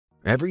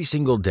Every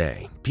single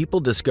day,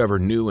 people discover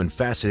new and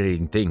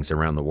fascinating things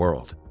around the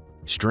world.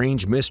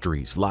 Strange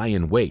mysteries lie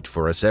in wait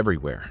for us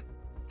everywhere.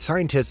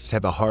 Scientists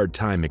have a hard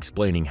time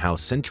explaining how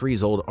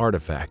centuries-old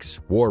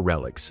artifacts, war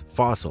relics,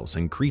 fossils,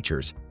 and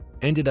creatures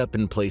ended up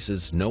in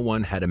places no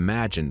one had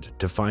imagined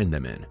to find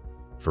them in.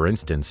 For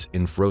instance,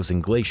 in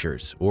frozen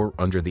glaciers or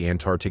under the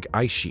Antarctic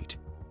ice sheet.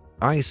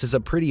 Ice is a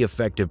pretty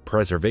effective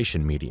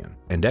preservation medium,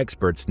 and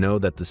experts know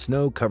that the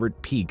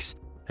snow-covered peaks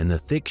and the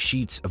thick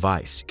sheets of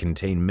ice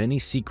contain many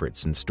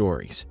secrets and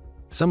stories,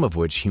 some of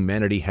which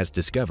humanity has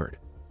discovered,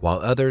 while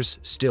others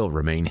still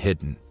remain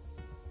hidden.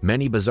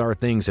 Many bizarre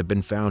things have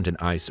been found in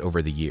ice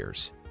over the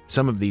years.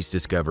 Some of these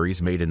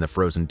discoveries made in the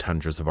frozen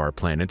tundras of our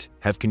planet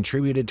have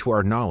contributed to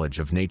our knowledge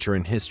of nature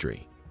and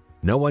history.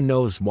 No one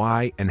knows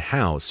why and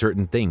how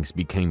certain things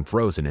became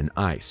frozen in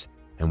ice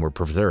and were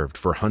preserved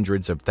for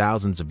hundreds of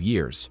thousands of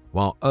years,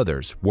 while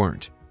others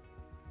weren't.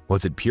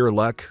 Was it pure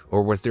luck,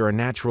 or was there a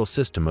natural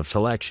system of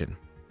selection?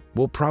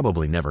 We'll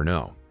probably never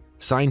know.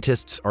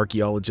 Scientists,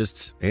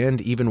 archaeologists,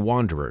 and even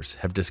wanderers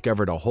have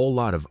discovered a whole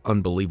lot of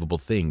unbelievable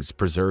things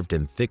preserved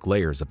in thick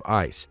layers of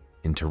ice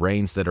in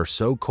terrains that are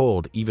so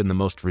cold even the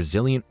most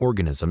resilient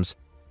organisms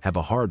have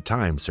a hard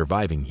time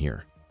surviving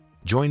here.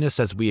 Join us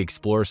as we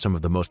explore some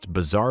of the most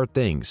bizarre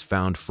things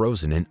found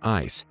frozen in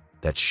ice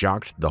that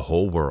shocked the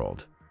whole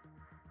world.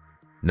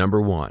 Number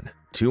 1.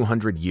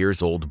 200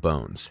 years old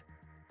bones.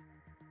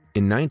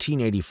 In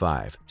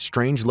 1985,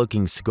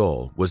 strange-looking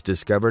skull was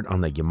discovered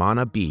on the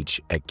Yamana Beach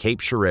at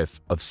Cape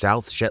Sherriff of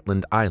South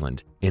Shetland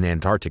Island in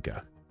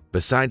Antarctica.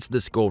 Besides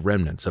the skull,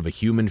 remnants of a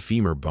human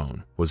femur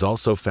bone was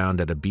also found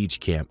at a beach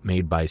camp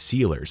made by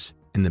sealers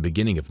in the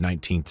beginning of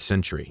 19th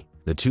century.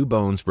 The two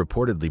bones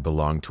reportedly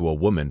belonged to a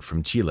woman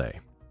from Chile.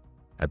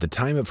 At the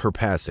time of her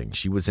passing,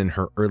 she was in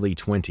her early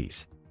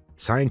 20s.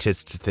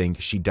 Scientists think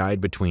she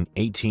died between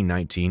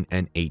 1819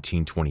 and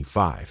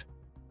 1825.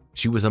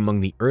 She was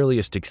among the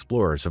earliest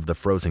explorers of the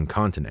frozen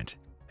continent,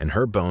 and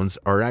her bones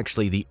are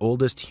actually the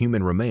oldest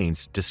human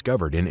remains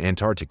discovered in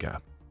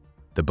Antarctica.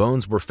 The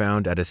bones were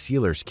found at a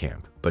sealers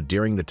camp, but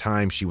during the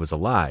time she was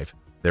alive,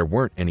 there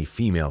weren't any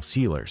female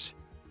sealers.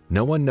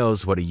 No one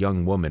knows what a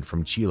young woman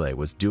from Chile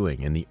was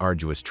doing in the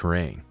arduous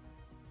terrain.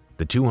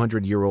 The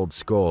 200-year-old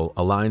skull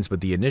aligns with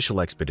the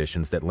initial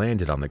expeditions that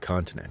landed on the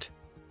continent.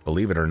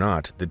 Believe it or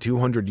not, the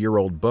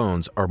 200-year-old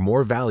bones are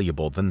more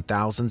valuable than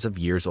thousands of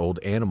years old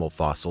animal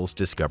fossils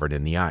discovered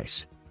in the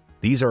ice.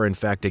 These are in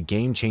fact a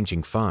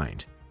game-changing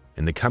find.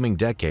 In the coming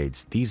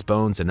decades, these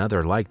bones and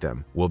other like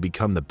them will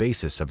become the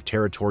basis of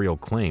territorial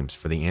claims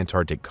for the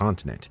Antarctic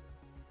continent.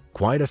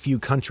 Quite a few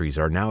countries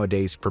are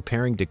nowadays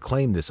preparing to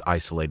claim this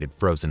isolated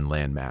frozen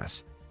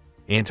landmass.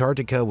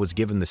 Antarctica was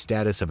given the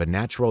status of a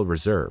natural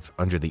reserve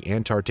under the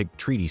Antarctic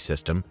Treaty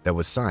System that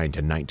was signed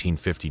in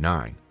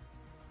 1959.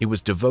 It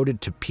was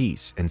devoted to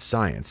peace and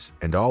science,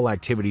 and all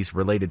activities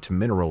related to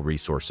mineral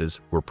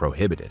resources were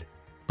prohibited.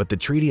 But the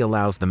treaty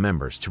allows the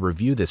members to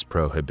review this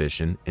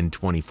prohibition in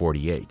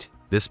 2048.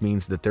 This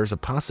means that there's a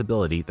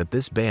possibility that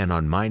this ban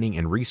on mining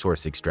and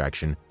resource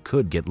extraction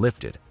could get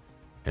lifted,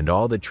 and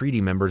all the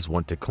treaty members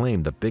want to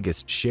claim the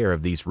biggest share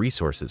of these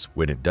resources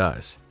when it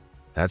does.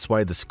 That's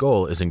why the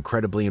skull is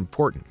incredibly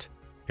important.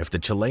 If the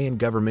Chilean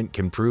government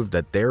can prove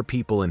that their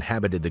people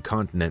inhabited the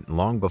continent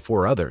long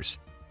before others,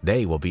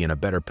 they will be in a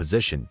better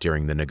position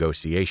during the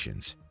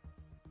negotiations.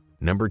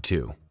 Number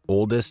 2.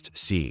 Oldest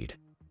seed.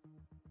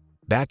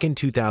 Back in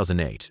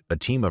 2008, a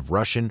team of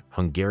Russian,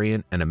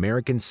 Hungarian, and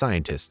American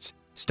scientists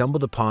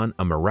stumbled upon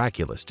a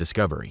miraculous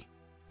discovery.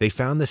 They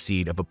found the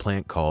seed of a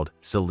plant called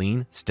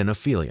Silene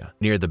stenophylla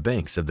near the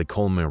banks of the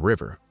Kolma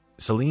River.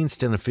 Silene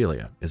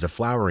stenophylla is a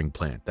flowering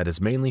plant that is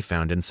mainly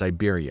found in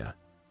Siberia.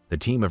 The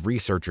team of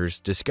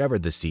researchers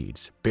discovered the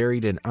seeds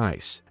buried in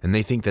ice, and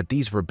they think that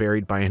these were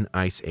buried by an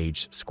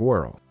ice-age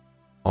squirrel.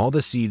 All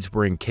the seeds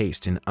were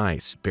encased in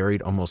ice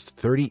buried almost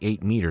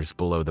 38 meters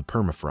below the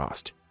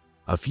permafrost.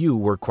 A few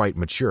were quite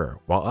mature,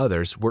 while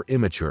others were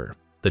immature.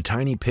 The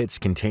tiny pits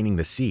containing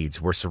the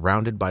seeds were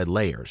surrounded by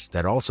layers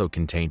that also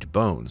contained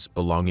bones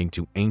belonging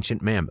to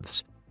ancient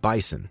mammoths,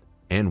 bison,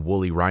 and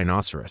woolly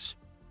rhinoceros.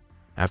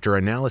 After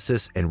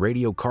analysis and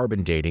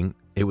radiocarbon dating,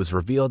 it was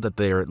revealed that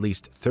they are at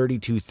least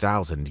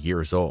 32,000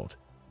 years old.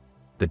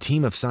 The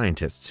team of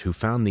scientists who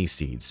found these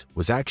seeds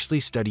was actually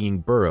studying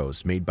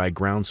burrows made by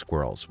ground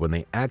squirrels when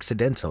they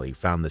accidentally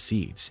found the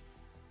seeds.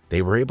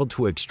 They were able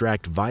to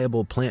extract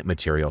viable plant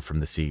material from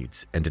the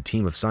seeds, and a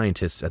team of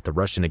scientists at the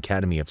Russian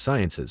Academy of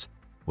Sciences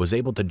was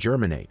able to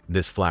germinate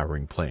this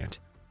flowering plant.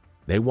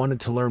 They wanted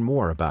to learn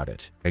more about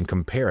it and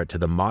compare it to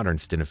the modern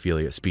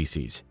Stenophylla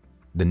species.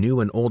 The new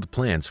and old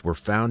plants were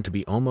found to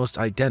be almost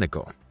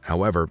identical.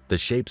 However, the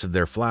shapes of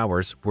their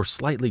flowers were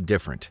slightly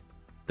different.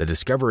 The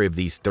discovery of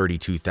these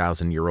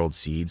 32,000-year-old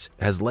seeds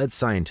has led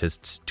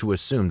scientists to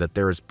assume that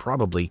there is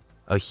probably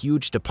a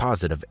huge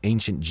deposit of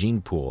ancient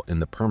gene pool in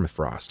the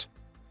permafrost.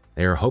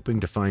 They are hoping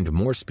to find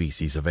more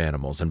species of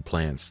animals and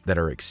plants that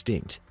are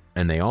extinct,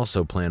 and they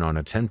also plan on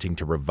attempting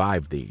to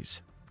revive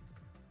these.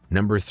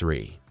 Number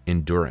 3.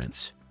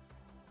 Endurance.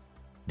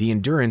 The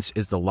Endurance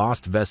is the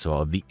lost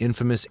vessel of the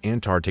infamous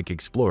Antarctic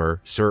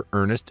explorer Sir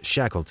Ernest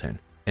Shackleton,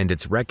 and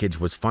its wreckage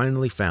was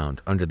finally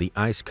found under the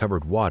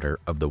ice-covered water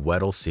of the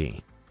Weddell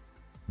Sea.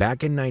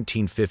 Back in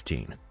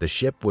 1915, the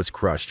ship was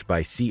crushed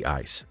by sea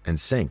ice and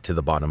sank to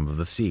the bottom of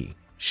the sea.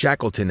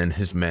 Shackleton and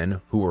his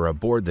men who were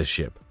aboard the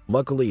ship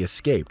luckily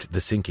escaped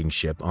the sinking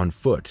ship on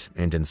foot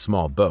and in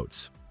small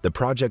boats. The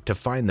project to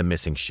find the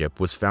missing ship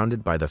was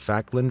founded by the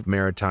Falkland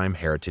Maritime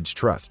Heritage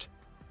Trust.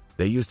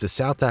 They used a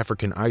South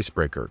African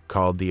icebreaker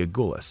called the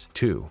Agulhas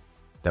II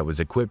that was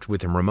equipped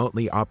with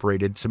remotely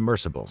operated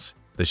submersibles.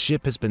 The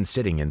ship has been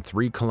sitting in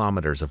 3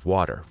 kilometers of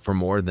water for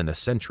more than a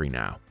century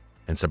now,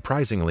 and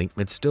surprisingly,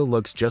 it still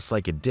looks just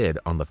like it did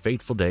on the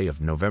fateful day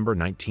of November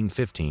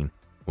 1915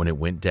 when it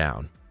went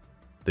down.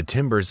 The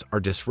timbers are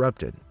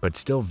disrupted, but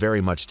still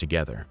very much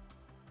together.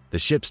 The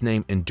ship's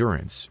name,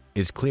 Endurance,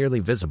 is clearly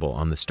visible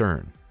on the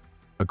stern.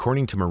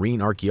 According to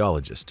marine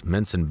archaeologist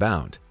Menson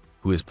Bound,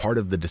 who is part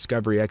of the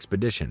Discovery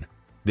Expedition,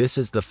 this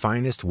is the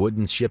finest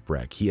wooden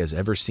shipwreck he has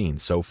ever seen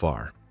so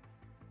far.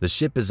 The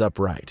ship is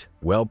upright,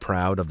 well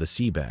proud of the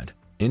seabed,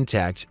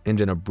 intact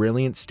and in a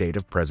brilliant state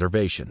of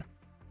preservation.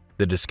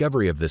 The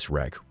discovery of this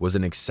wreck was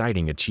an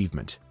exciting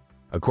achievement.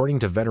 According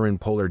to veteran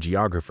polar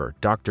geographer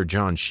Dr.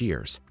 John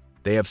Shears,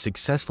 they have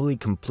successfully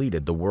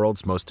completed the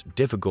world's most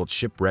difficult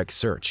shipwreck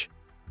search,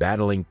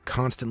 battling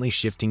constantly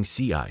shifting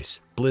sea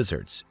ice,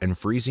 blizzards, and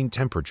freezing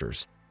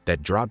temperatures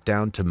that dropped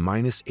down to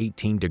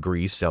 -18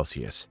 degrees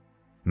Celsius.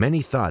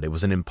 Many thought it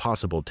was an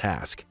impossible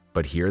task,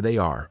 but here they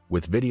are,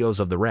 with videos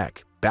of the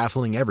wreck,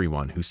 baffling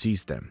everyone who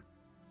sees them.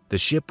 The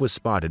ship was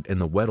spotted in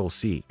the Weddell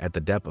Sea at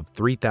the depth of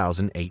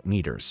 3,008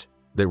 meters.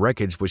 The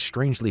wreckage was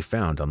strangely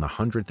found on the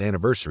 100th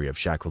anniversary of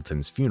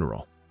Shackleton's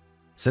funeral.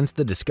 Since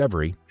the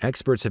discovery,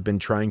 experts have been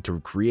trying to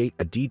create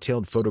a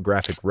detailed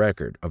photographic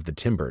record of the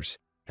timbers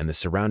and the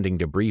surrounding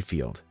debris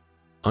field.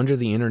 Under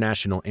the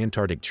International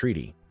Antarctic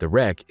Treaty, the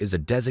wreck is a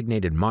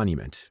designated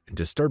monument, and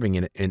disturbing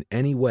it in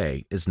any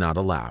way is not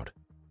allowed,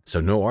 so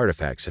no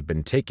artifacts have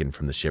been taken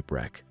from the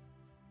shipwreck.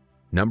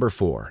 Number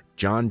 4.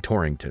 John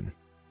Torrington.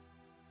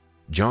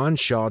 John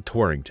Shaw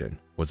Torrington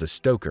was a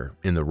stoker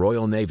in the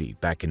Royal Navy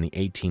back in the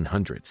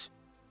 1800s.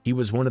 He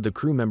was one of the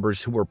crew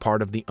members who were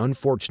part of the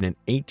unfortunate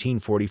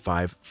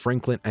 1845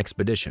 Franklin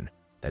expedition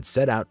that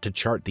set out to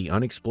chart the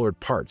unexplored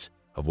parts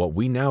of what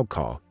we now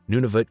call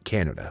Nunavut,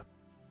 Canada.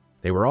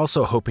 They were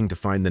also hoping to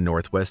find the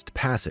Northwest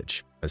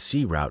Passage, a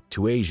sea route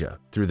to Asia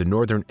through the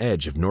northern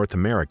edge of North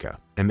America,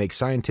 and make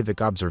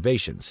scientific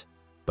observations.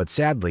 But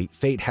sadly,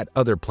 fate had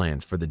other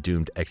plans for the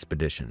doomed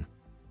expedition.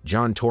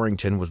 John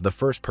Torrington was the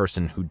first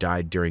person who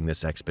died during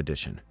this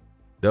expedition,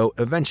 though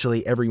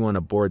eventually everyone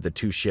aboard the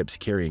 2 ships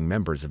carrying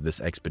members of this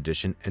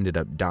expedition ended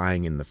up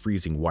dying in the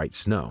freezing white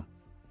snow.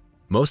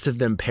 Most of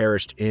them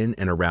perished in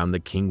and around the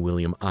King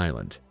William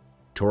Island.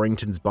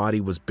 Torrington's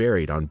body was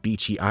buried on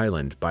Beechey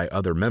Island by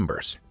other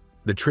members.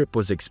 The trip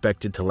was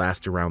expected to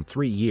last around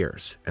 3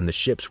 years, and the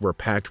ships were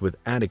packed with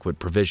adequate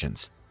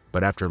provisions,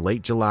 but after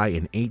late July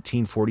in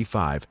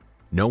 1845,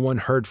 no one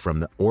heard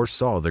from or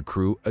saw the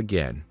crew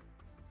again.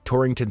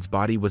 Torrington's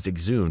body was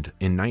exhumed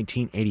in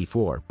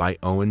 1984 by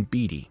Owen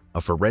Beatty,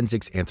 a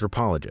forensics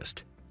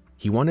anthropologist.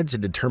 He wanted to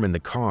determine the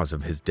cause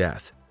of his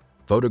death.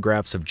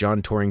 Photographs of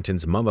John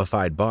Torrington's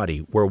mummified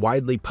body were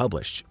widely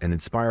published and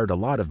inspired a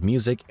lot of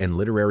music and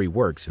literary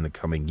works in the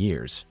coming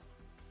years.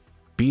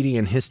 Beatty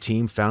and his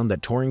team found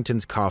that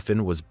Torrington's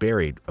coffin was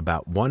buried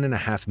about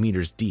 1.5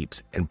 meters deep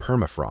in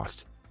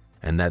permafrost,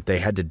 and that they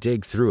had to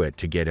dig through it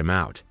to get him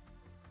out.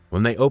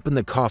 When they opened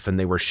the coffin,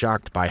 they were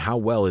shocked by how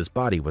well his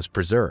body was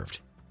preserved.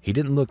 He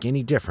didn't look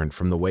any different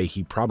from the way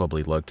he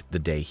probably looked the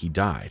day he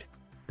died.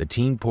 The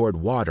team poured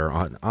water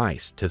on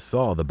ice to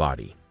thaw the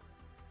body.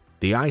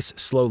 The ice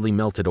slowly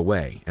melted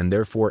away, and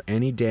therefore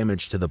any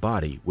damage to the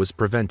body was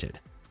prevented.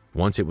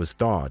 Once it was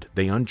thawed,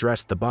 they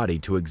undressed the body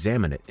to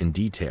examine it in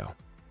detail.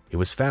 It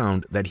was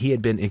found that he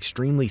had been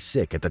extremely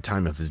sick at the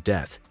time of his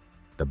death.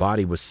 The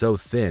body was so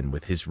thin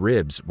with his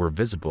ribs were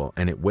visible,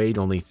 and it weighed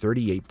only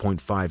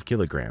 38.5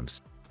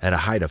 kilograms at a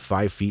height of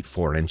 5 feet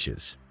 4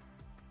 inches.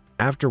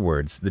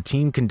 Afterwards, the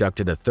team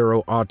conducted a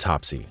thorough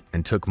autopsy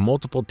and took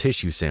multiple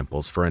tissue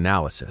samples for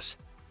analysis.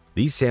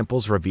 These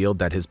samples revealed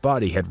that his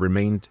body had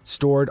remained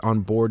stored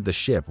on board the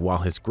ship while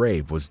his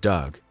grave was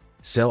dug.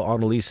 Cell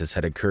autolysis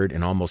had occurred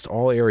in almost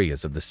all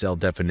areas of the cell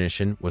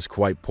definition was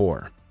quite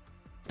poor.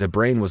 The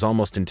brain was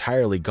almost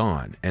entirely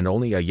gone, and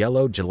only a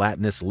yellow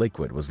gelatinous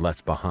liquid was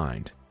left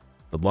behind.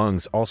 The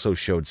lungs also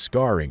showed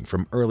scarring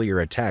from earlier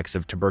attacks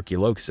of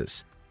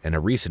tuberculosis and a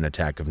recent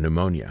attack of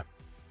pneumonia.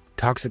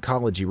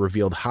 Toxicology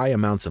revealed high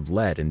amounts of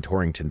lead in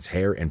Torrington's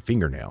hair and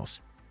fingernails.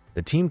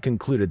 The team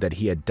concluded that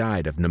he had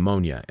died of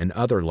pneumonia and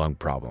other lung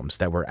problems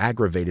that were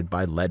aggravated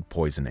by lead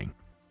poisoning.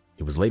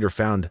 It was later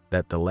found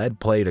that the lead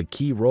played a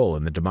key role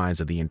in the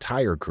demise of the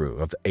entire crew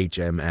of the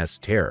HMS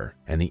Terror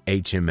and the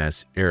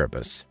HMS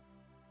Erebus.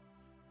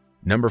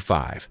 Number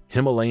 5.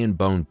 Himalayan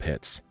Bone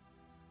Pits.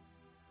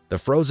 The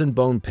frozen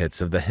bone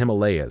pits of the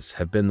Himalayas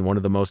have been one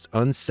of the most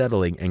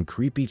unsettling and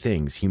creepy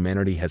things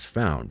humanity has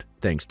found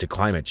thanks to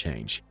climate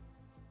change.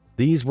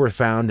 These were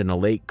found in a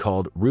lake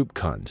called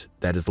Rupkund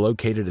that is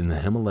located in the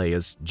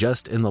Himalayas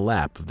just in the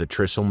lap of the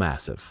Trishul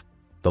Massif.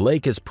 The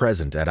lake is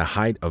present at a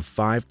height of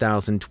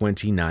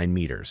 5,029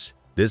 meters.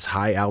 This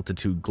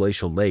high-altitude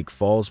glacial lake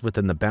falls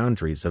within the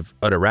boundaries of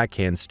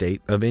Uttarakhand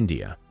state of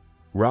India.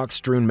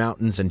 Rock-strewn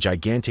mountains and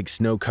gigantic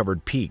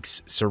snow-covered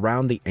peaks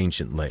surround the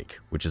ancient lake,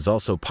 which is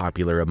also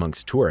popular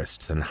amongst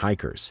tourists and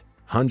hikers.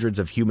 Hundreds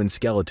of human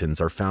skeletons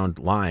are found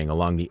lying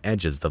along the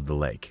edges of the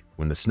lake.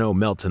 When the snow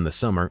melts in the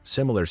summer,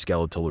 similar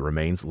skeletal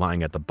remains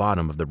lying at the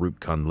bottom of the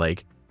Rupkund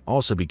Lake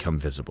also become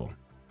visible.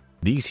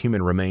 These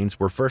human remains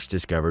were first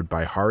discovered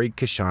by Hari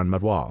Kishan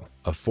Madwal,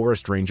 a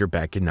forest ranger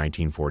back in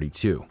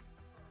 1942.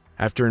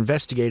 After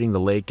investigating the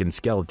lake and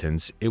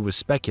skeletons, it was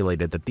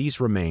speculated that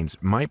these remains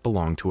might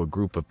belong to a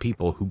group of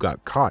people who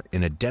got caught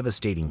in a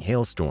devastating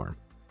hailstorm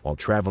while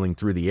traveling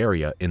through the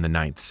area in the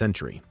 9th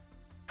century.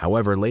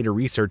 However, later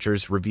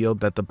researchers revealed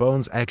that the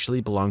bones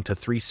actually belonged to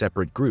 3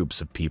 separate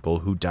groups of people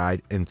who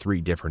died in 3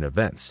 different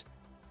events.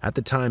 At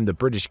the time, the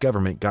British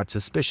government got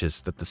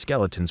suspicious that the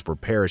skeletons were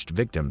perished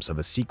victims of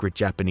a secret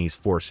Japanese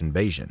force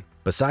invasion.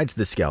 Besides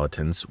the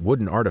skeletons,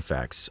 wooden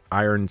artifacts,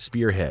 iron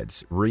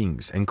spearheads,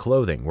 rings, and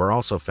clothing were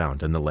also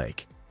found in the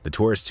lake. The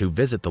tourists who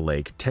visit the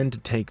lake tend to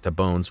take the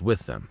bones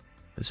with them.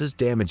 This is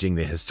damaging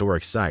the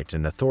historic site,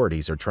 and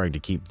authorities are trying to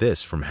keep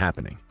this from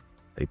happening.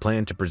 They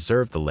plan to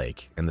preserve the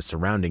lake and the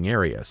surrounding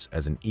areas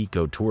as an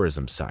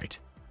eco-tourism site.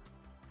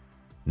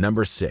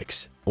 Number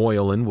 6.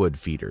 Oil and wood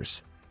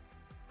feeders.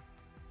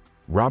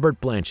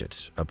 Robert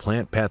Blanchett, a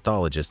plant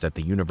pathologist at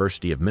the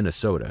University of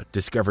Minnesota,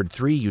 discovered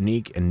 3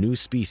 unique and new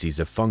species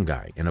of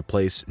fungi in a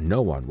place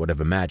no one would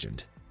have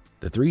imagined.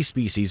 The 3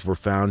 species were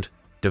found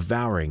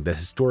devouring the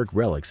historic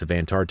relics of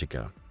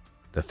Antarctica.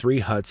 The 3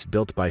 huts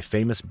built by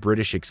famous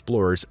British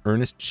explorers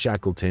Ernest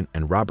Shackleton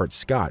and Robert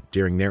Scott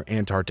during their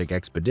Antarctic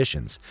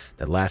expeditions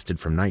that lasted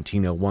from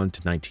 1901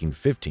 to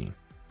 1915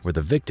 were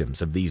the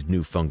victims of these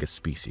new fungus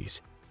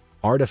species.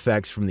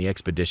 Artifacts from the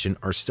expedition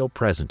are still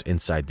present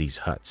inside these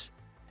huts,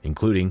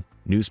 including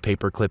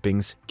newspaper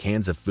clippings,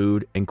 cans of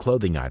food, and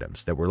clothing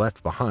items that were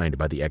left behind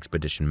by the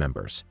expedition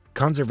members.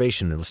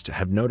 Conservationists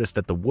have noticed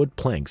that the wood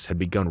planks had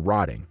begun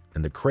rotting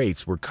and the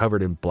crates were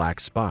covered in black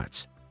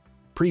spots.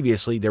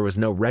 Previously, there was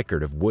no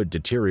record of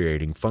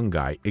wood-deteriorating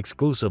fungi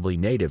exclusively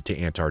native to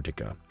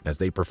Antarctica, as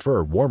they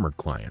prefer warmer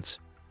climates.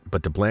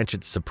 But to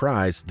Blanchett's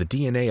surprise, the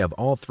DNA of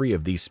all 3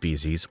 of these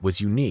species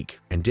was unique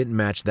and didn't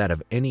match that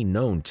of any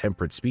known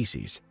temperate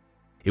species.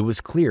 It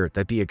was clear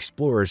that the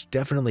explorers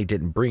definitely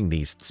didn't bring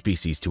these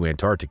species to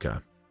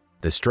Antarctica.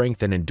 The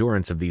strength and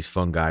endurance of these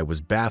fungi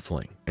was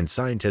baffling, and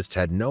scientists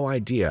had no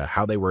idea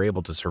how they were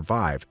able to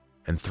survive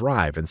and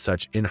thrive in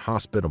such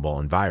inhospitable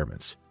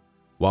environments.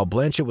 While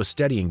Blanchett was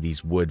studying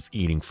these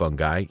wood-eating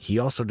fungi, he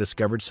also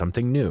discovered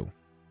something new: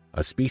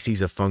 a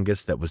species of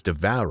fungus that was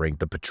devouring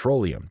the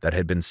petroleum that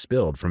had been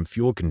spilled from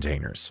fuel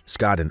containers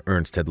Scott and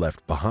Ernst had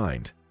left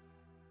behind.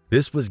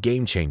 This was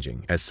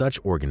game-changing, as such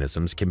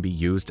organisms can be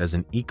used as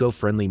an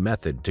eco-friendly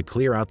method to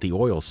clear out the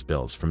oil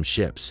spills from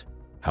ships.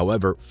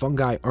 However,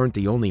 fungi aren't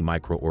the only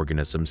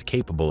microorganisms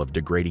capable of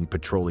degrading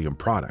petroleum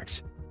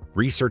products.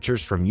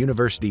 Researchers from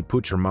University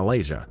Putra,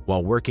 Malaysia,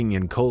 while working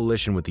in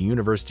coalition with the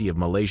University of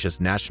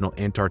Malaysia's National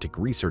Antarctic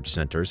Research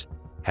Centers,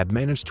 have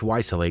managed to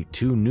isolate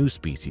 2 new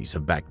species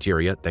of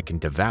bacteria that can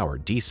devour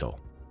diesel.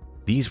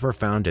 These were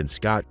found in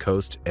Scott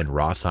Coast and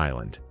Ross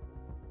Island.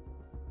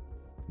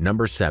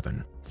 Number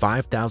 7.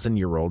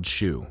 5,000-year-old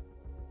shoe.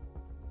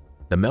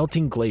 The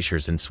melting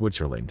glaciers in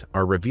Switzerland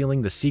are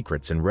revealing the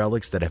secrets and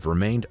relics that have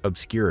remained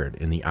obscured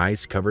in the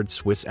ice-covered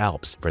Swiss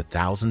Alps for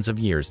thousands of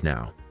years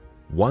now.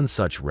 One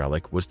such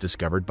relic was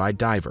discovered by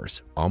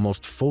divers,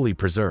 almost fully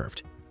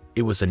preserved.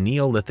 It was a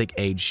Neolithic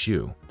age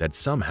shoe that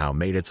somehow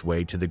made its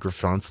way to the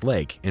Griffons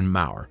Lake in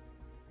Maur.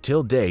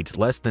 Till date,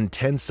 less than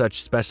 10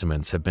 such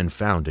specimens have been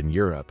found in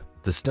Europe.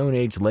 The Stone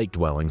Age lake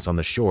dwellings on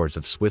the shores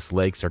of Swiss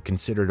lakes are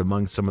considered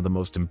among some of the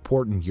most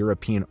important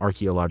European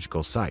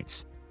archaeological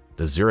sites.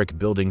 The Zurich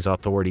Buildings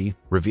Authority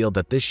revealed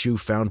that this shoe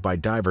found by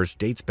divers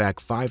dates back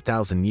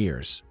 5,000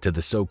 years to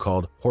the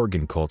so-called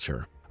Horgan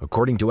culture.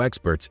 According to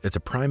experts, it's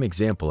a prime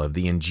example of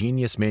the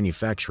ingenious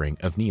manufacturing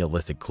of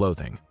Neolithic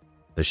clothing.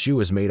 The shoe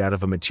is made out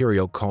of a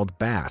material called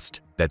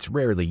bast that's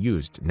rarely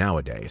used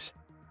nowadays.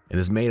 It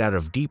is made out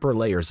of deeper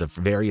layers of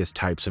various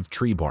types of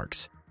tree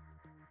barks.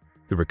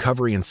 The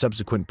recovery and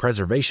subsequent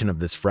preservation of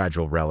this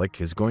fragile relic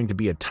is going to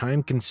be a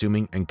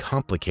time-consuming and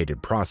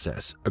complicated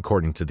process,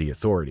 according to the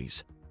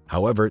authorities.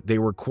 However, they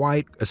were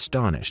quite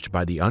astonished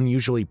by the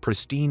unusually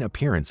pristine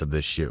appearance of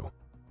this shoe.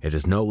 It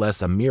is no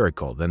less a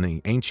miracle than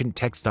the ancient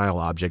textile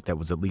object that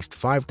was at least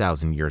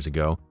 5,000 years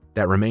ago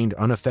that remained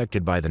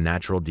unaffected by the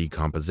natural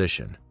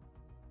decomposition.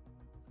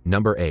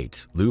 Number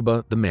 8.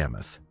 Luba the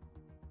Mammoth.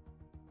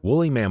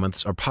 Woolly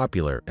mammoths are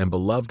popular and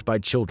beloved by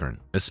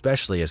children,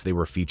 especially as they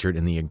were featured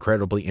in the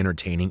incredibly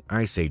entertaining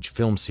Ice Age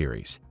film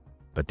series.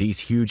 But these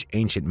huge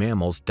ancient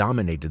mammals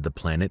dominated the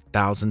planet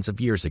thousands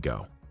of years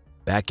ago.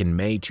 Back in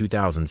May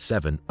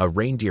 2007, a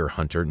reindeer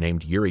hunter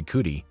named Yuri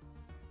Kuti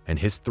and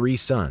his 3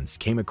 sons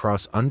came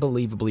across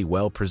unbelievably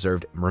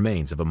well-preserved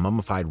remains of a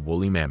mummified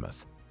woolly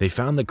mammoth. They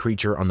found the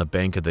creature on the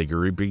bank of the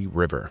Uribi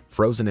River,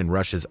 frozen in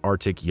Russia's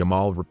Arctic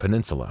Yamal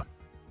Peninsula.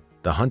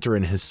 The hunter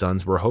and his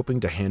sons were hoping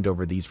to hand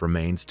over these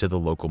remains to the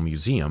local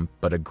museum,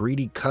 but a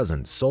greedy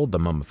cousin sold the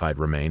mummified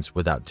remains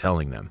without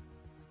telling them.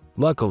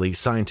 Luckily,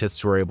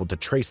 scientists were able to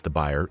trace the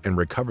buyer and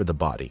recover the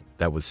body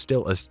that was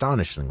still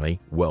astonishingly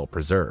well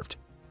preserved.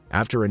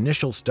 After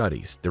initial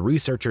studies, the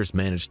researchers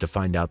managed to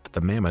find out that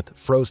the mammoth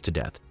froze to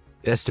death,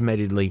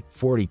 estimatedly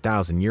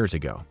 40,000 years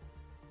ago.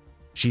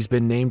 She's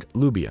been named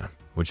Lubia,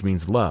 which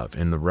means love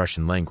in the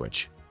Russian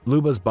language.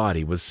 Luba's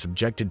body was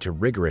subjected to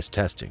rigorous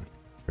testing,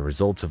 the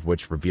results of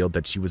which revealed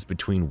that she was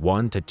between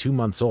 1 to 2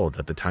 months old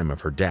at the time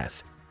of her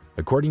death.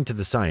 According to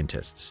the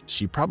scientists,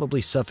 she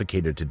probably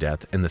suffocated to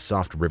death in the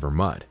soft river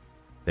mud.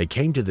 They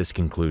came to this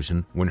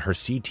conclusion when her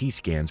CT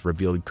scans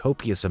revealed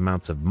copious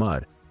amounts of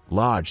mud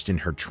lodged in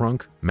her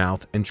trunk,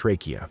 mouth, and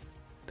trachea.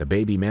 The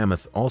baby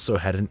mammoth also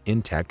had an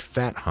intact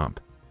fat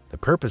hump. The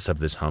purpose of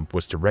this hump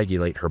was to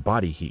regulate her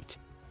body heat.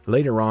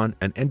 Later on,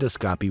 an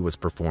endoscopy was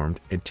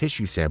performed and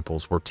tissue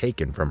samples were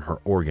taken from her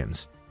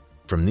organs.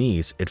 From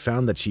these, it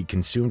found that she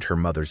consumed her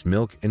mother's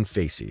milk and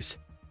feces.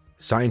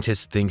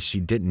 Scientists think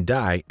she didn't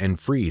die and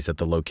freeze at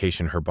the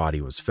location her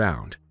body was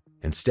found.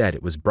 Instead,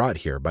 it was brought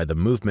here by the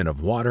movement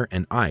of water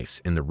and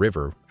ice in the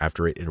river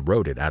after it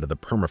eroded out of the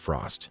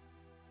permafrost.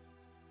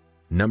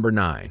 Number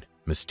 9.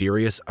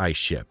 Mysterious Ice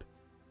Ship.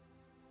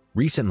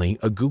 Recently,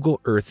 a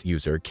Google Earth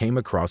user came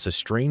across a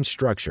strange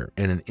structure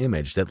and an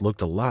image that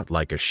looked a lot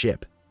like a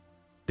ship.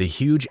 The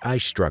huge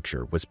ice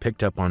structure was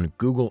picked up on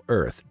Google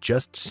Earth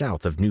just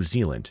south of New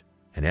Zealand,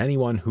 and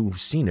anyone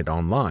who's seen it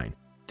online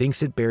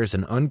thinks it bears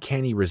an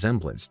uncanny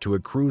resemblance to a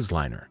cruise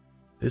liner.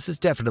 This is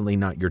definitely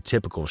not your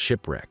typical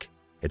shipwreck.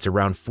 It's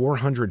around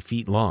 400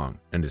 feet long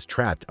and is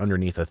trapped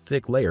underneath a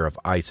thick layer of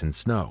ice and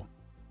snow.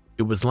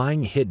 It was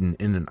lying hidden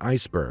in an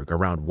iceberg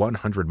around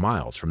 100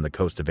 miles from the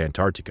coast of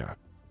Antarctica.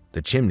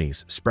 The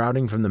chimneys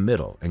sprouting from the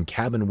middle and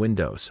cabin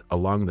windows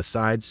along the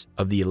sides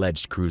of the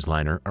alleged cruise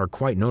liner are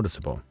quite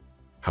noticeable.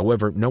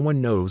 However, no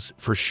one knows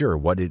for sure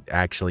what it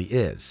actually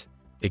is.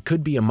 It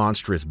could be a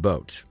monstrous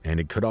boat, and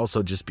it could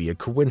also just be a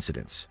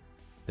coincidence.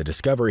 The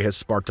discovery has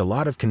sparked a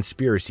lot of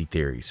conspiracy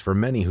theories for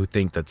many who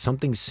think that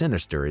something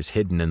sinister is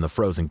hidden in the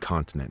frozen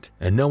continent,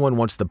 and no one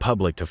wants the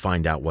public to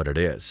find out what it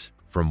is.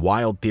 From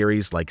wild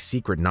theories like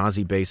secret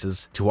Nazi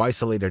bases to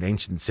isolated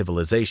ancient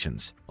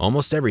civilizations,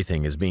 almost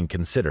everything is being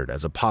considered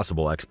as a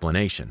possible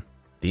explanation.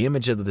 The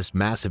image of this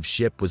massive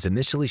ship was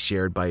initially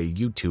shared by a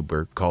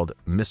YouTuber called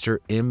Mr.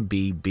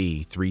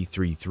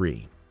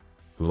 MBB333,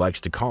 who likes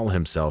to call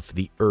himself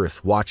the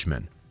Earth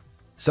Watchman.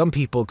 Some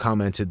people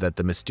commented that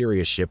the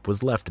mysterious ship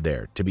was left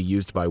there to be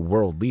used by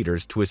world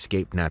leaders to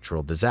escape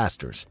natural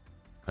disasters.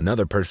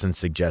 Another person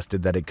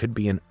suggested that it could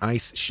be an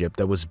ice ship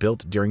that was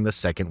built during the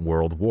Second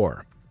World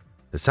War.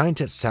 The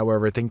scientists,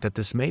 however, think that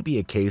this may be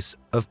a case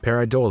of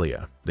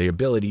pareidolia, the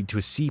ability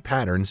to see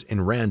patterns in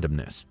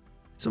randomness.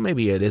 So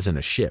maybe it isn't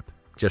a ship,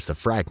 just a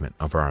fragment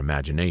of our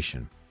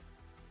imagination.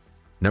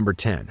 Number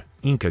 10.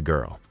 Inca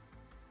Girl.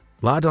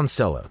 La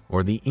Doncella,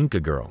 or the Inca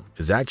Girl,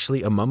 is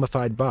actually a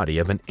mummified body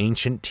of an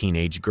ancient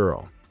teenage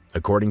girl.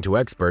 According to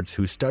experts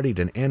who studied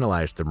and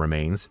analyzed the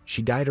remains,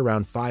 she died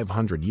around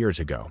 500 years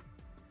ago.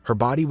 Her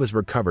body was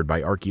recovered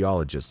by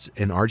archaeologists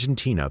in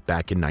Argentina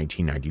back in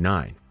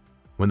 1999.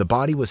 When the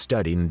body was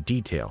studied in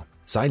detail,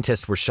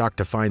 scientists were shocked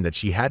to find that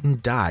she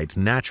hadn't died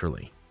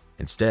naturally.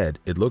 Instead,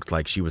 it looked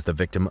like she was the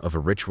victim of a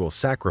ritual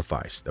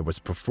sacrifice that was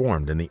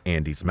performed in the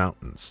Andes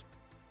Mountains.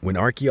 When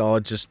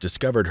archaeologists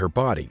discovered her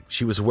body,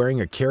 she was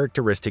wearing a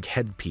characteristic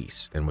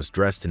headpiece and was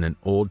dressed in an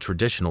old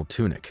traditional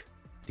tunic.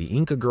 The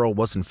Inca Girl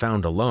wasn't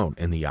found alone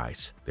in the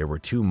ice. There were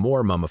 2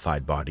 more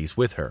mummified bodies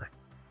with her.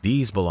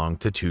 These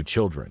belonged to 2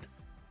 children.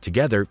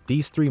 Together,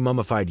 these 3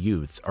 mummified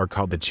youths are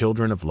called the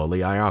Children of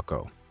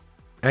Loliayako.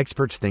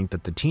 Experts think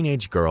that the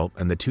teenage girl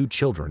and the 2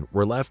 children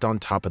were left on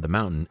top of the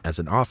mountain as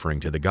an offering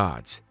to the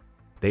gods.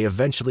 They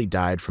eventually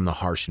died from the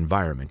harsh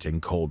environment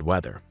and cold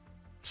weather.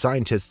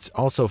 Scientists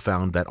also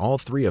found that all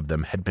 3 of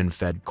them had been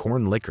fed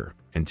corn liquor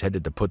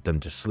intended to put them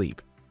to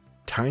sleep.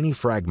 Tiny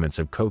fragments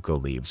of cocoa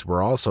leaves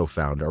were also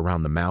found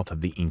around the mouth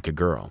of the Inca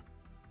Girl.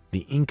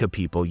 The Inca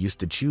people used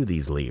to chew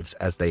these leaves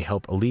as they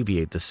help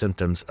alleviate the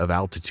symptoms of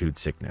altitude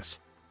sickness.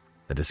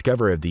 The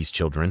discovery of these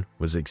children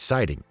was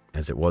exciting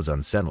as it was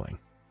unsettling.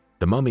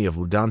 The mummy of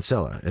La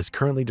Doncella is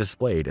currently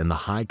displayed in the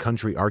High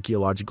Country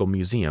Archaeological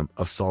Museum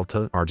of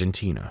Salta,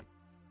 Argentina.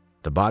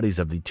 The bodies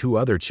of the 2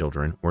 other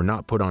children were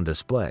not put on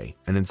display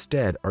and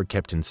instead are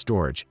kept in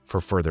storage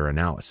for further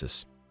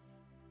analysis.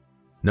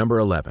 Number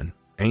 11.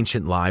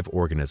 Ancient Live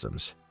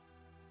Organisms.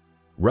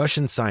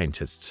 Russian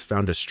scientists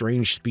found a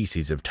strange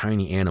species of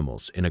tiny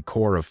animals in a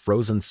core of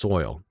frozen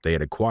soil they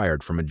had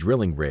acquired from a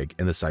drilling rig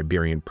in the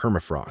Siberian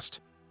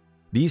permafrost.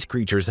 These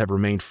creatures have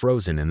remained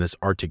frozen in this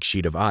Arctic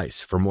sheet of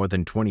ice for more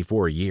than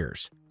 24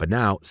 years, but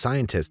now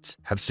scientists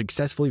have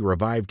successfully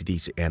revived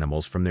these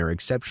animals from their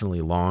exceptionally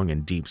long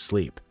and deep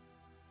sleep.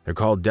 They're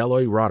called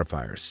Deloi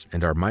rotifers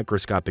and are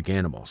microscopic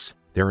animals.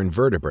 They're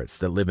invertebrates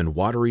that live in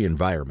watery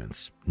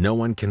environments. No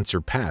one can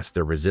surpass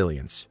their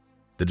resilience.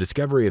 The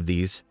discovery of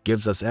these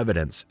gives us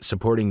evidence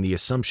supporting the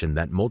assumption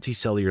that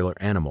multicellular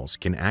animals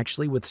can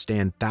actually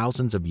withstand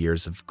thousands of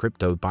years of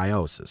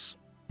cryptobiosis.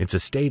 It's a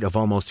state of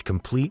almost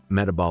complete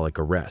metabolic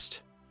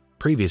arrest.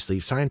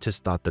 Previously, scientists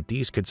thought that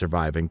these could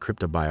survive in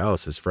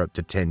cryptobiosis for up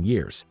to 10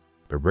 years,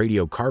 but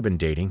radiocarbon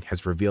dating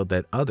has revealed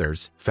that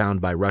others, found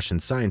by Russian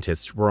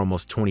scientists, were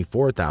almost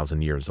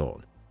 24,000 years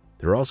old.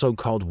 They're also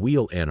called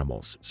wheel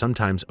animals,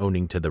 sometimes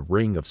owing to the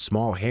ring of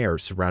small hair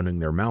surrounding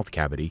their mouth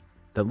cavity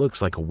that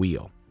looks like a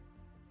wheel.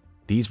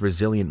 These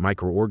resilient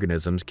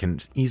microorganisms can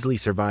easily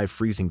survive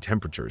freezing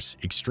temperatures,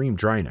 extreme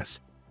dryness,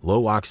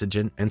 low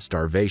oxygen, and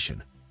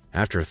starvation.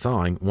 After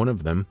thawing, one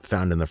of them,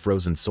 found in the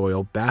frozen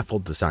soil,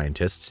 baffled the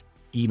scientists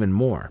even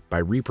more by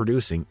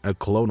reproducing a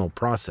clonal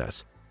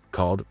process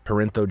called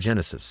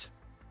parentogenesis.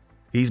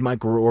 These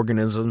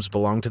microorganisms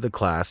belong to the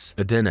class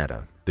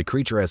Adenata. The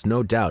creature has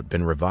no doubt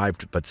been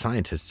revived, but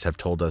scientists have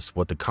told us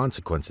what the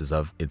consequences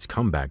of its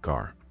comeback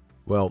are.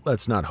 Well,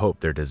 let's not hope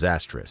they're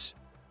disastrous.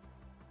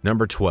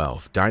 Number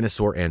 12.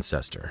 Dinosaur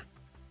Ancestor.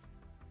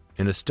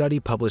 In a study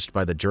published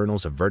by the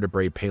Journals of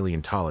Vertebrate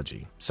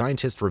Paleontology,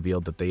 scientists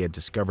revealed that they had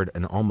discovered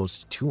an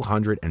almost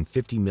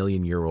 250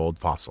 million year old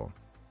fossil.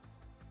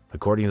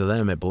 According to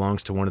them, it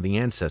belongs to one of the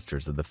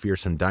ancestors of the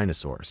fearsome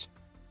dinosaurs.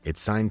 Its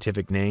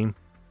scientific name?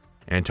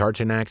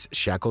 Antarctinax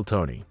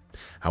shackletoni.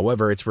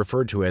 However, it's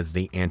referred to as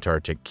the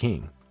Antarctic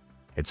King.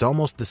 It's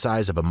almost the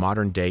size of a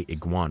modern-day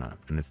iguana,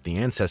 and it's the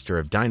ancestor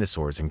of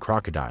dinosaurs and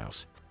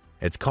crocodiles.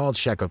 It's called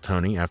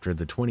Shackletoni after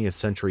the 20th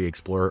century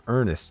explorer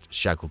Ernest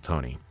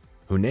Shackletoni,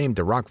 who named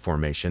the rock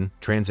formation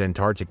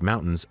Transantarctic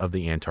Mountains of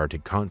the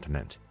Antarctic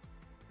continent.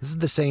 This is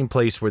the same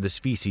place where the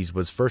species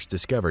was first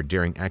discovered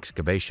during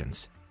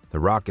excavations. The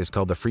rock is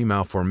called the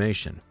Freemouth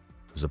Formation.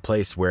 It was a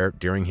place where,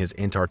 during his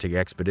Antarctic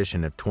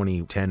expedition of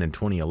 2010 and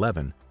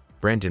 2011,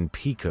 Brandon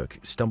Peacock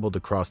stumbled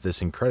across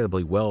this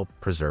incredibly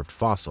well-preserved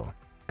fossil.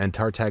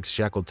 Antarctinax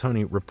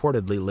shackletoni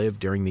reportedly lived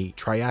during the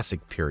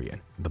Triassic period.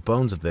 The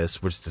bones of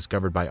this was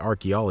discovered by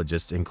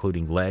archaeologists,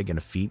 including leg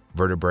and feet,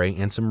 vertebrae,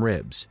 and some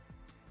ribs.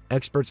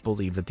 Experts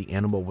believe that the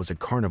animal was a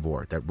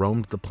carnivore that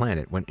roamed the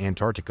planet when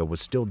Antarctica was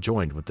still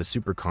joined with the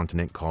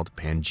supercontinent called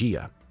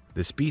Pangaea.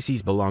 The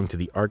species belonged to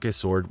the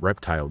archosaur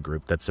reptile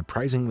group that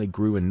surprisingly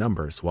grew in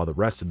numbers while the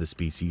rest of the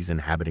species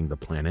inhabiting the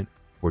planet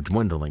were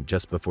dwindling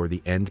just before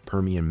the end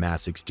Permian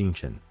mass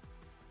extinction.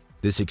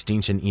 This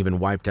extinction even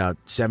wiped out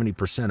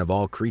 70% of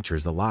all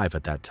creatures alive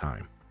at that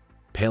time.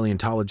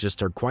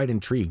 Paleontologists are quite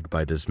intrigued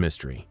by this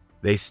mystery.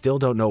 They still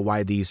don't know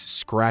why these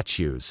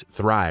scratchus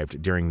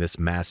thrived during this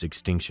mass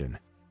extinction.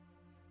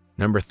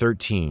 Number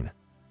 13.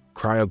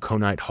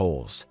 Cryoconite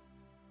holes.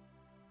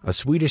 A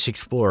Swedish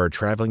explorer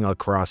traveling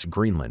across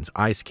Greenland's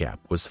ice cap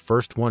was the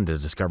first one to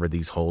discover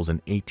these holes in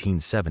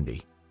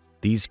 1870.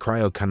 These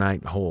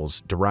cryoconite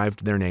holes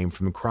derived their name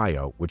from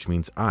cryo, which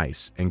means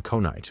ice, and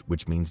conite,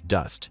 which means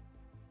dust.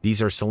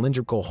 These are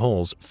cylindrical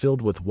holes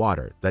filled with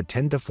water that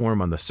tend to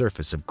form on the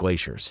surface of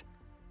glaciers.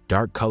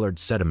 Dark-colored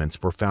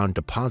sediments were found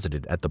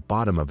deposited at the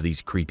bottom of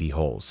these creepy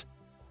holes.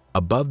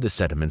 Above the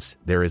sediments,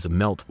 there is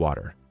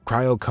meltwater.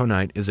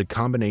 Cryoconite is a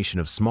combination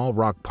of small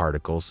rock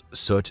particles,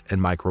 soot,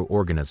 and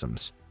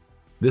microorganisms.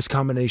 This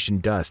combination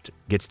dust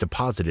gets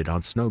deposited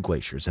on snow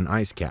glaciers and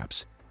ice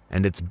caps,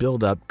 and its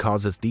buildup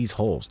causes these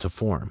holes to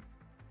form.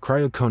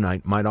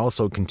 Cryoconite might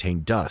also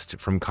contain dust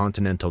from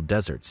continental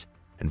deserts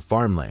and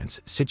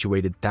farmlands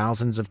situated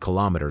thousands of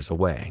kilometers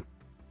away.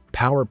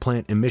 Power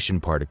plant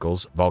emission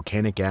particles,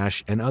 volcanic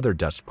ash, and other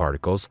dust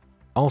particles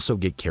also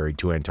get carried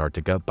to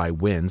Antarctica by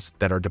winds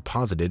that are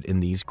deposited in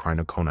these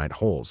cryoconite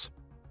holes.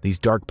 These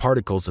dark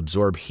particles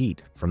absorb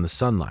heat from the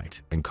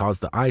sunlight and cause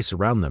the ice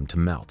around them to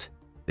melt,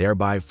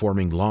 thereby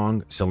forming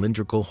long,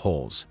 cylindrical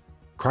holes.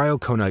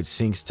 Cryoconite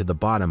sinks to the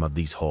bottom of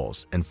these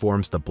holes and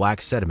forms the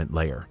black sediment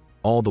layer,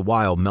 all the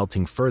while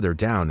melting further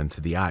down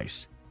into the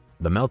ice.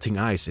 The melting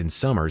ice in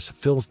summers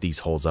fills these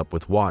holes up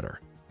with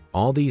water.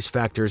 All these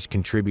factors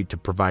contribute to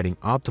providing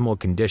optimal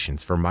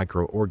conditions for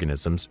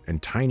microorganisms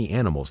and tiny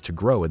animals to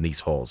grow in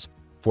these holes,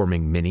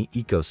 forming mini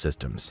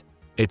ecosystems.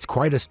 It's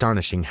quite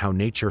astonishing how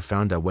nature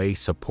found a way to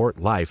support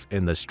life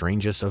in the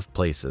strangest of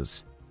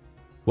places.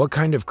 What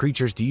kind of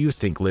creatures do you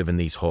think live in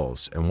these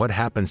holes, and what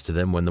happens to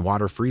them when the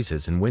water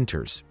freezes in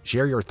winters?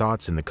 Share your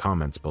thoughts in the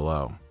comments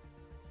below.